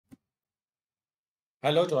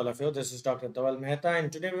Hello to all of you. This is Dr. Dhaval Maheta,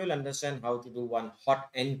 and today we will understand how to do one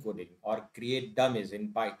hot encoding or create dummies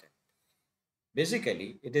in Python.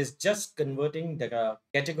 Basically, it is just converting the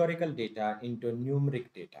categorical data into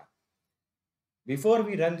numeric data. Before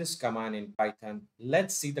we run this command in Python,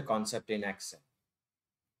 let's see the concept in Excel.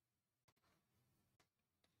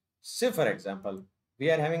 Say, for example, we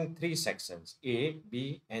are having three sections A,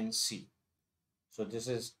 B, and C. So this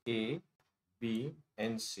is A, B,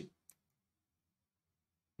 and C.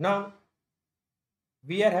 Now,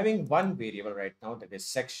 we are having one variable right now, that is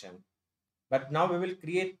section. But now we will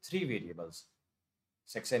create three variables,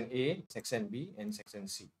 section A, section B, and section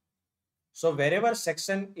C. So wherever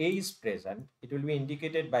section A is present, it will be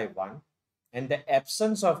indicated by 1, and the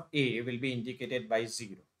absence of A will be indicated by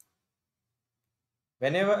 0.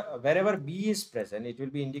 Wherever B is present, it will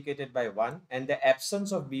be indicated by 1, and the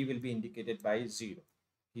absence of B will be indicated by 0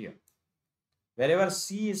 here. Wherever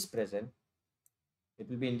C is present, it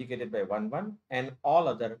will be indicated by 1, 1, and all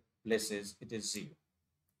other places it is 0.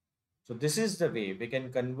 So this is the way we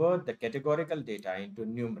can convert the categorical data into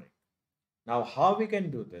numeric. Now, how we can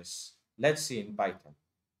do this? Let's see in Python.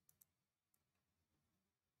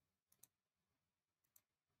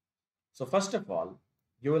 So first of all,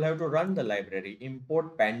 you will have to run the library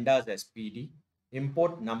import pandas as pd,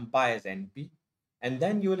 import numpy as np, and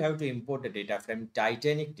then you will have to import the data frame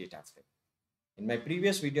Titanic data frame. In my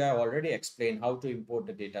previous video, I have already explained how to import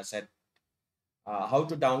the data set, how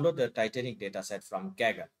to download the Titanic data set from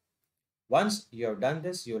Kaggle. Once you have done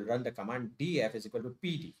this, you will run the command df is equal to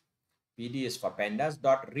pd. PD is for pandas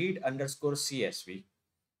dot read underscore CSV.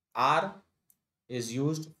 R is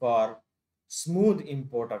used for smooth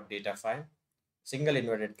import of data file, single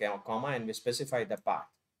inverted comma, and we specify the path.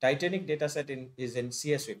 Titanic dataset is in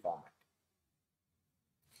CSV format.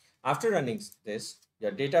 After running this,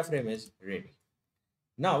 your data frame is ready.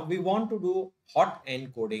 Now we want to do hot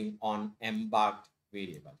encoding on embarked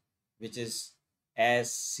variable, which is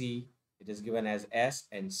as C. It is given as S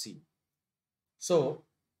and C. So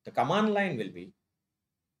the command line will be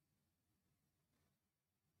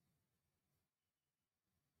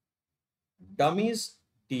dummies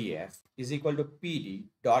df is equal to pd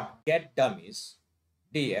dot get dummies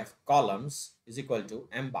df columns is equal to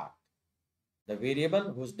embarked. The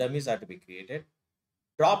variable whose dummies are to be created.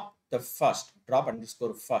 Drop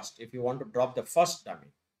underscore first if you want to drop the first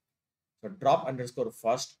dummy. So drop underscore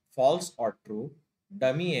first false or true,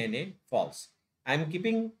 dummy na false. I'm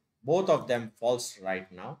keeping both of them false right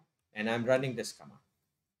now, and I'm running this command.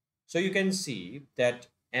 So you can see that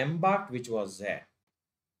embarked, which was there,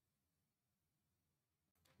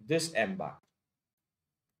 this embarked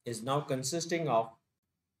is now consisting of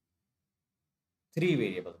three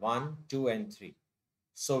variables, 1, 2, and 3.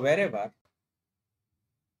 So wherever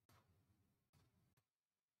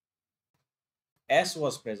S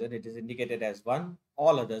was present, it is indicated as 1,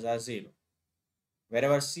 all others are 0.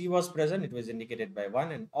 Wherever C was present, it was indicated by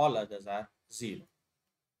 1, and all others are 0.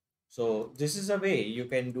 So this is a way you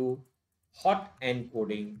can do hot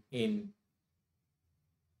encoding in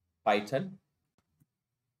Python.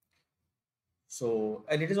 So,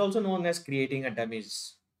 and it is also known as creating a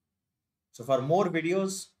dummies. So for more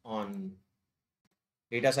videos on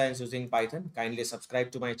data science using Python, kindly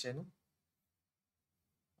subscribe to my channel.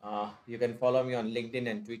 You can follow me on LinkedIn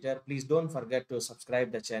and Twitter. Please don't forget to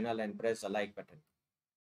subscribe the channel and press the like button.